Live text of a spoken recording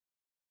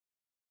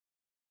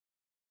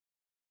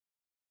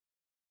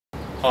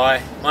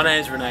Hi, my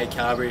name is Rene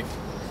Carberry.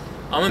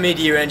 I'm a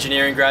mid-year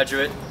engineering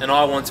graduate and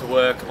I want to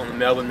work on the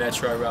Melbourne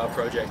Metro Rail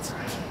project.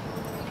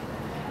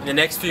 In the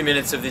next few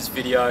minutes of this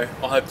video,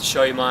 I hope to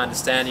show you my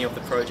understanding of the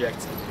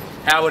project,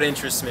 how it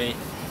interests me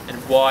and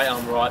why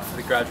I'm right for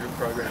the graduate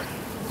program.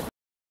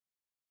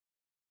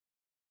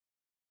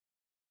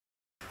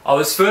 I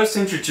was first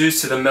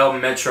introduced to the Melbourne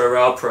Metro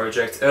Rail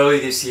project early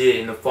this year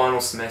in the final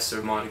semester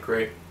of my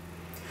degree.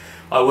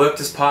 I worked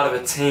as part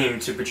of a team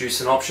to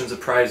produce an options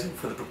appraisal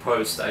for the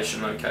proposed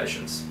station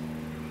locations.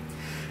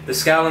 The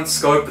scale and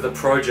scope of the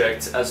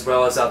project, as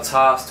well as our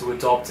task to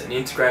adopt an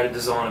integrated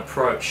design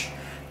approach,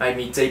 made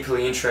me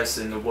deeply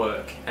interested in the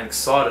work and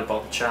excited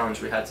by the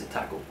challenge we had to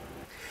tackle.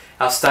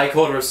 Our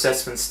stakeholder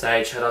assessment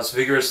stage had us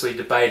vigorously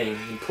debating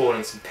the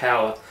importance and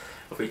power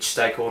of each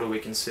stakeholder we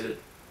considered.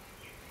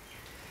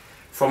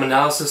 From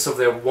analysis of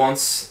their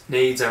wants,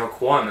 needs and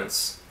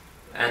requirements,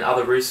 and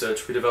other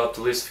research, we developed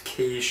a list of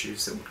key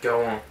issues that would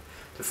go on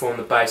to form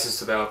the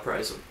basis of our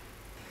appraisal.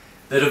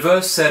 The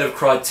diverse set of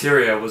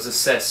criteria was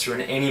assessed through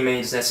an any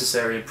means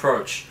necessary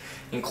approach,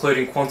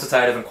 including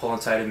quantitative and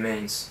qualitative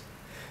means.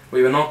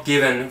 We were not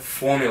given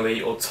formulae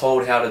or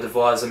told how to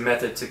devise a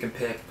method to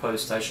compare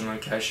proposed station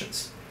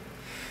locations.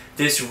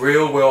 This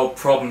real-world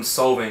problem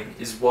solving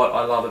is what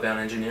I love about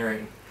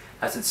engineering,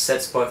 as it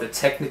sets both a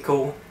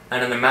technical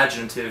and an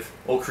imaginative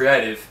or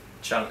creative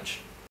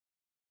challenge.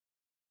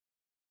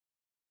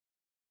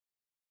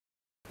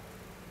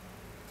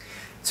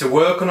 To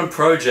work on a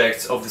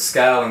project of the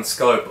scale and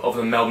scope of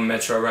the Melbourne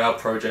Metro Rail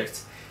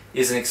project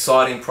is an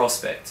exciting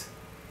prospect.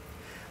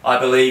 I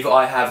believe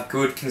I have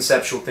good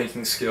conceptual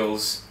thinking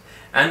skills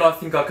and I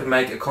think I could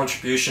make a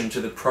contribution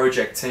to the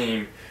project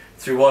team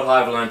through what I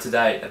have learned to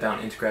date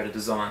about integrated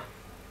design.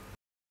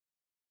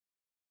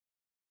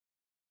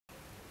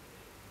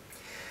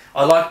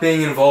 I like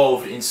being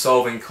involved in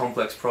solving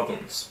complex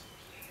problems.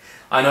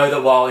 I know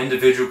that while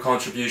individual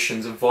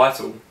contributions are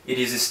vital, it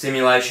is the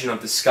stimulation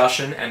of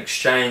discussion and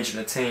exchange in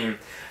a team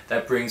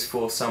that brings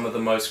forth some of the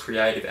most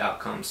creative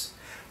outcomes,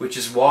 which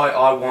is why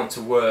I want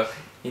to work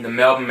in the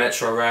Melbourne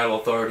Metro Rail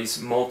Authority's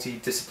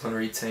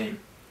multidisciplinary team.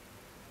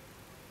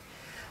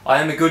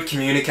 I am a good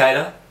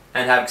communicator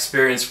and have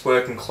experience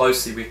working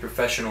closely with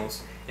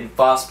professionals in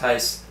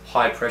fast-paced,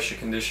 high-pressure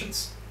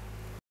conditions.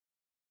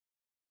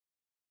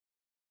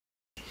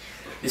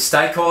 The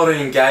stakeholder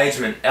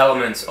engagement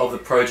element of the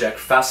project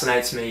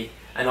fascinates me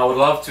and I would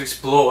love to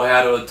explore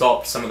how to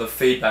adopt some of the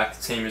feedback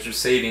the team is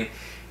receiving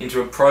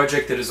into a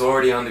project that has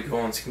already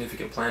undergone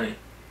significant planning.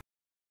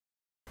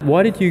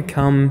 Why did you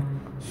come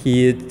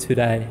here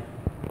today?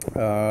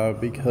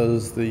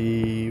 Because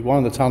one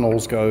of the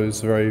tunnels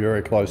goes very,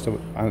 very close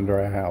to under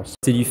our house.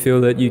 Did you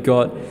feel that you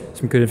got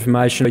some good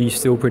information? Are you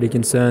still pretty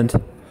concerned?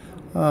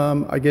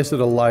 I guess it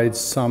allayed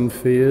some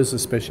fears,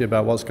 especially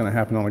about what's going to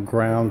happen on a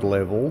ground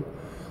level.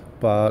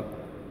 But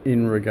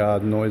in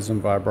regard noise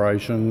and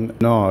vibration,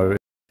 no.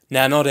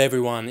 Now, not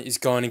everyone is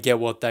going to get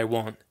what they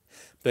want,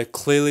 but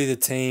clearly the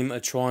team are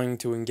trying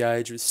to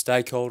engage with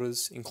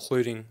stakeholders,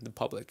 including the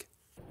public.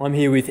 I'm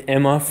here with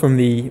Emma from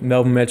the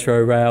Melbourne Metro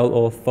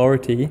Rail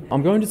Authority.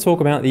 I'm going to talk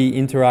about the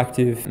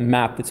interactive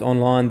map that's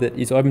online that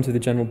is open to the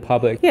general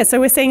public. Yeah, so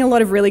we're seeing a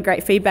lot of really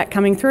great feedback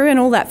coming through and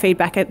all that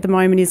feedback at the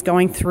moment is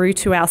going through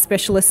to our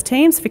specialist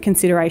teams for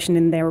consideration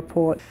in their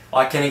report.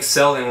 I can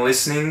excel in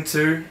listening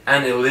to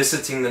and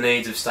eliciting the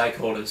needs of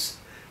stakeholders.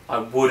 I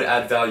would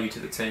add value to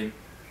the team.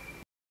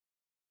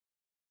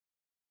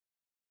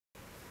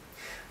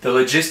 The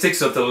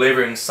logistics of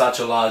delivering such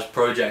a large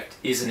project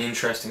is an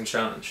interesting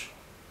challenge.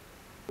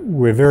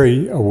 We're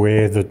very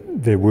aware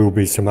that there will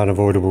be some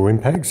unavoidable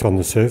impacts on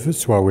the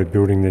surface while we're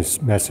building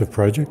this massive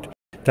project.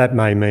 That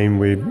may mean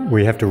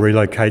we have to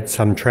relocate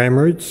some tram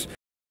routes.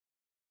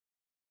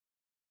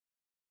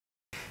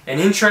 An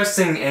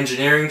interesting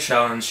engineering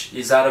challenge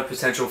is that of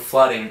potential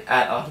flooding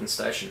at Arden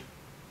Station.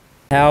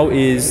 How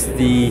is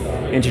the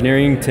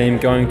engineering team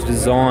going to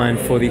design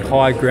for the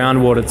high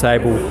groundwater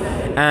table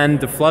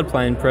and the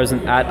floodplain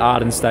present at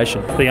Arden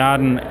Station? The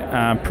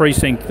Arden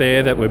precinct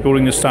there that we're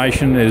building the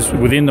station is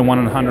within the 1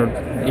 in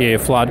 100-year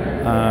flood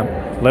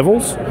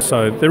levels.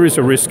 So there is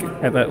a risk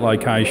at that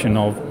location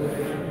of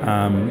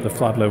the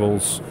flood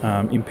levels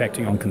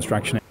impacting on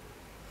construction.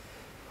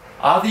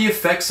 Are the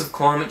effects of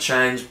climate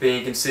change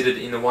being considered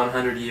in the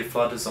 100-year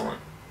flood design?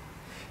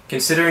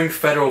 Considering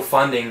federal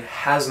funding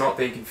has not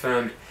been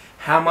confirmed,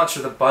 how much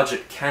of the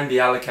budget can be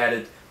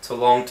allocated to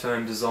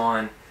long-term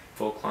design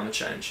for climate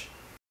change?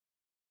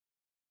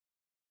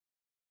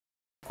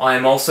 I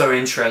am also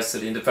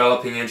interested in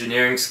developing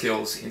engineering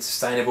skills in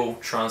sustainable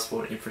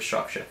transport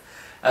infrastructure,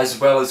 as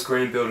well as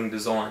green building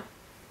design.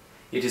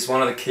 It is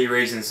one of the key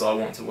reasons I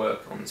want to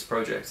work on this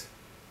project.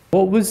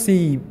 What was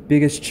the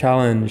biggest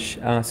challenge,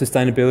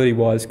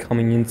 sustainability-wise,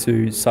 coming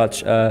into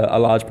such a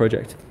large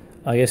project?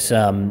 I guess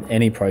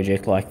any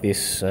project like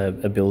this, a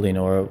building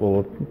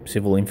or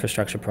civil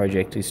infrastructure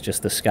project, is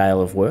just the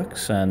scale of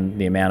works and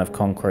the amount of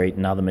concrete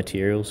and other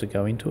materials that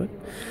go into it.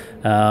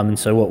 And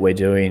so what we're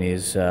doing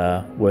is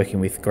working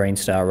with Green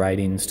Star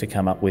Ratings to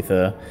come up with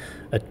a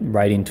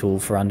rating tool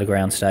for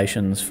underground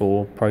stations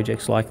for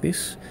projects like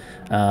this.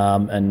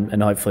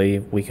 And hopefully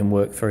we can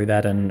work through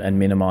that and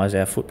minimise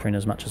our footprint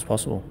as much as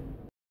possible.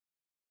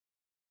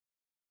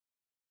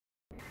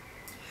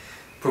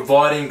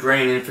 Providing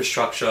green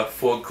infrastructure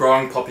for a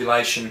growing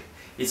population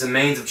is a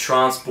means of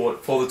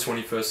transport for the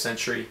 21st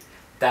century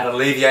that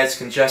alleviates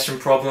congestion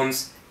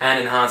problems and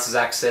enhances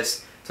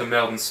access to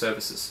Melbourne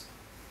services.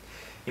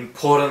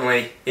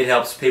 Importantly, it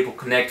helps people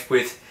connect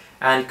with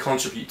and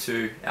contribute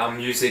to our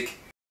music,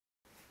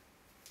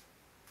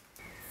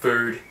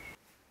 food,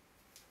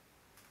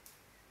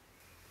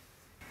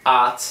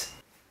 art,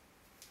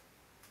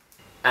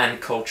 and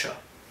culture.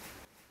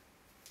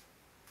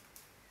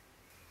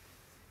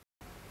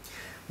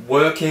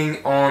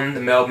 Working on the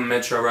Melbourne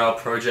Metro Rail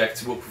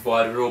project will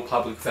provide real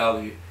public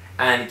value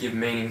and give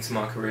meaning to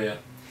my career.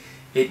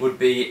 It would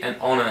be an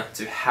honour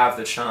to have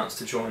the chance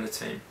to join the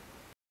team.